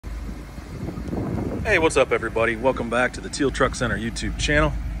Hey, what's up everybody? Welcome back to the Teal Truck Center YouTube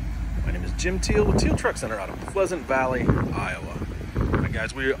channel. My name is Jim Teal with Teal Truck Center out of Pleasant Valley, Iowa. Now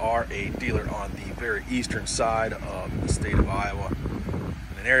guys, we are a dealer on the very eastern side of the state of Iowa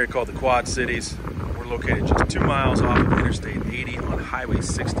in an area called the Quad Cities. We're located just 2 miles off of Interstate 80 on Highway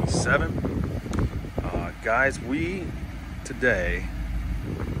 67. Guys, we today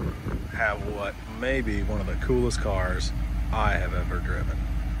have what may be one of the coolest cars I have ever driven.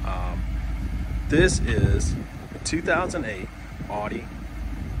 This is a 2008 Audi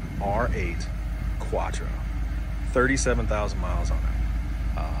R8 Quattro, 37,000 miles on it.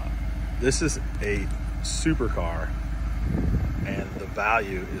 This is a supercar, and the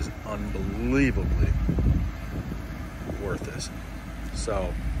value is unbelievably worth this.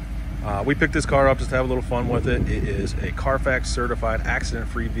 So we picked this car up just to have a little fun with it. It is a Carfax certified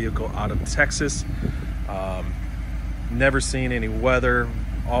accident-free vehicle out of Texas. Never seen any weather,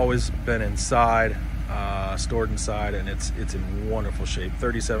 always been inside, stored inside, and it's in wonderful shape.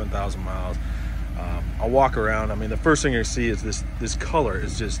 37,000 miles. I'll walk around. I mean, the first thing you see is this color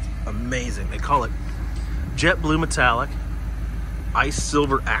is just amazing. They call it jet blue metallic, ice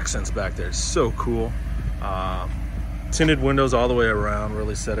silver accents back there. It's so cool. Tinted windows all the way around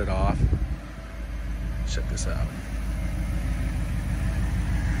really set it off. Check this out.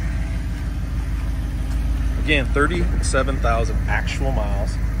 Again, 37,000 actual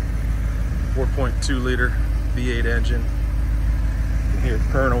miles, 4.2 liter V8 engine. You can hear it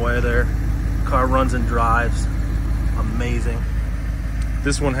purring away there. Car runs and drives amazing.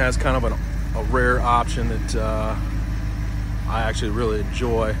 This one has kind of a rare option that I actually really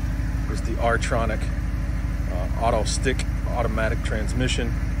enjoy. It's the R8 auto stick automatic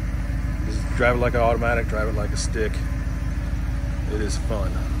transmission. Just drive it like an automatic, drive it like a stick. It is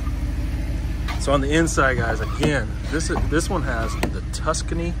fun. So on the inside, guys, again, this one has the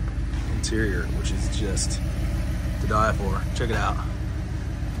Tuscany interior, which is just to die for. Check it out.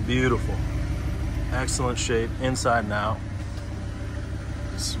 Beautiful. Excellent shape inside and out.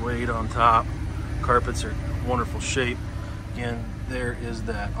 Suede on top. Carpets are wonderful shape. Again, there is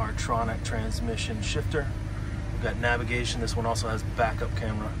that R8 transmission shifter. We've got navigation. This one also has backup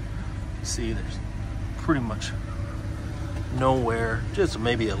camera. You see there's pretty much nowhere, just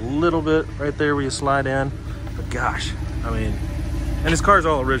maybe a little bit right there where you slide in, but gosh, I mean, and this car is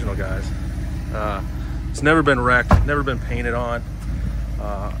all original, guys. It's never been wrecked, never been painted on.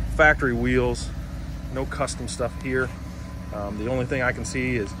 Factory wheels, no custom stuff here. The only thing I can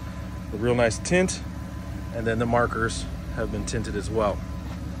see is the real nice tint, and then the markers have been tinted as well.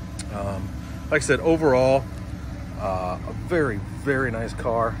 Like I said, overall, a very, very nice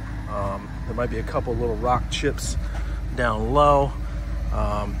car. There might be a couple little rock chips down low.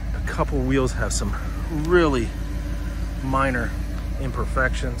 A couple wheels have some really minor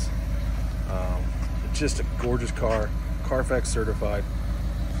imperfections. Just a gorgeous car, Carfax certified.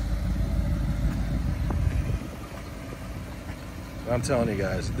 I'm telling you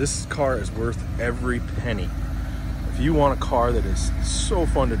guys, this car is worth every penny. If you want a car that is so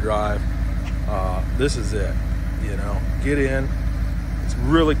fun to drive, this is it. You know, get in, it's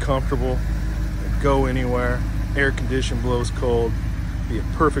really comfortable, go anywhere. Air conditioned, blows cold, be a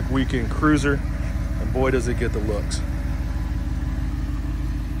perfect weekend cruiser, and boy does it get the looks.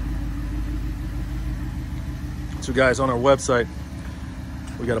 So guys, on our website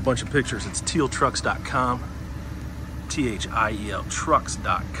we got a bunch of pictures. It's tealtrucks.com, THIEL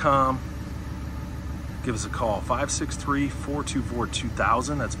trucks.com. Give us a call,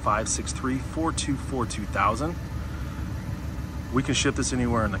 563-424-2000. That's 563-424-2000. We can ship this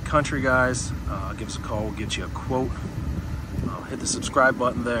anywhere in the country, guys. Give us a call, we'll get you a quote. Hit the subscribe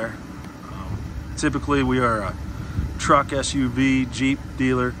button there. Typically, we are a truck, SUV, Jeep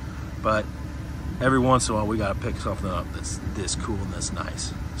dealer, but every once in a while, we gotta pick something up that's this cool and this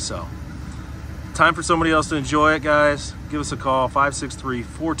nice. So, time for somebody else to enjoy it, guys. Give us a call,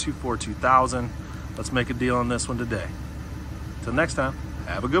 563-424-2000. Let's make a deal on this one today. Till next time,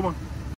 have a good one.